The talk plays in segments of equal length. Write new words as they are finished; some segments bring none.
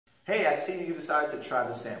Hey, I see you decided to try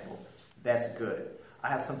the sample. That's good. I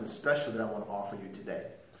have something special that I want to offer you today.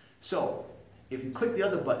 So, if you click the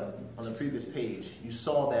other button on the previous page, you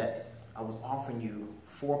saw that I was offering you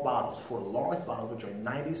 4 bottles, 4 large bottles, which are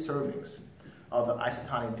 90 servings of the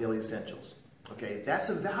Isotonic Daily Essentials. Okay, that's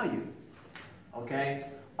a value, okay,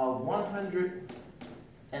 of $150.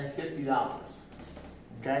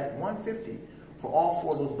 Okay, $150 for all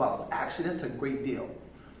 4 of those bottles. Actually, that's a great deal.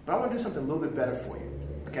 But I want to do something a little bit better for you.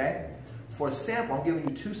 Okay, for a sample, I'm giving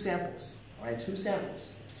you 2 samples. All right, 2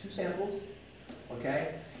 samples.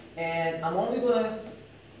 Okay, and I'm only going to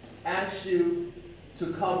ask you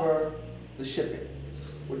to cover the shipping,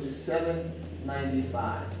 which is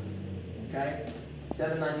 $7.95. Okay,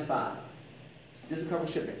 $7.95. Just to cover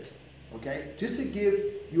shipping. Okay, just to give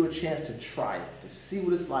you a chance to try it, to see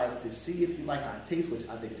what it's like, to see if you like how it tastes, which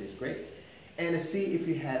I think it tastes great, and to see if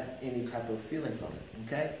you have any type of feeling from it.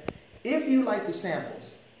 Okay, if you like the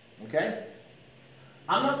samples, okay,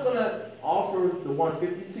 I'm not going to offer the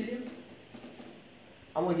 $150 to you.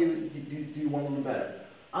 I'm going to do you one a little better.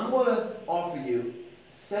 I'm going to offer you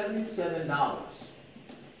 $77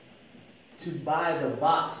 to buy the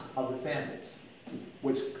box of the samples,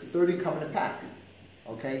 which 30 come in a pack.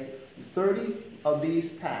 Okay, 30 of these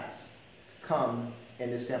packs come in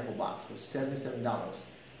this sample box for $77.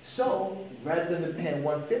 So rather than paying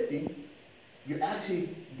 $150, you're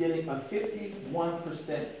actually getting a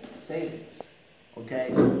 51% savings,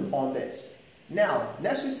 okay, on this. Now,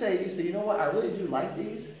 let's just say you say, you know what, I really do like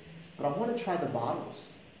these, but I want to try the bottles.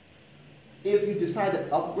 If you decide to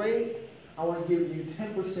upgrade, I want to give you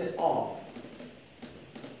 10% off,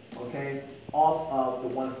 okay, off of the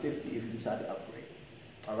 $150 if you decide to upgrade.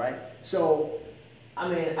 All right? So, I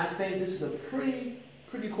mean, I think this is a pretty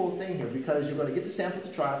cool thing here because you're going to get the sample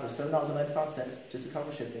to try for $7.95 just to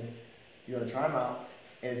cover shipping. You're going to try them out,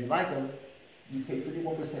 and if you like them, you pay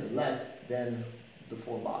 51% less than the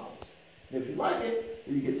 4 bottles. And if you like it,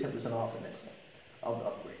 then you get 10% off the next one of the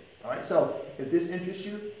upgrade. All right, so if this interests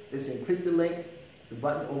you, listen, click the link, the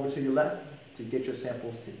button over to your left to get your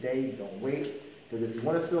samples today. Don't wait, because if you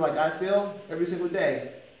want to feel like I feel every single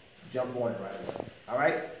day, jump on it right away. All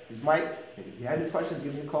right, this is Mike. If you have any questions,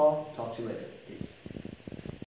 give me a call. Talk to you later. Peace.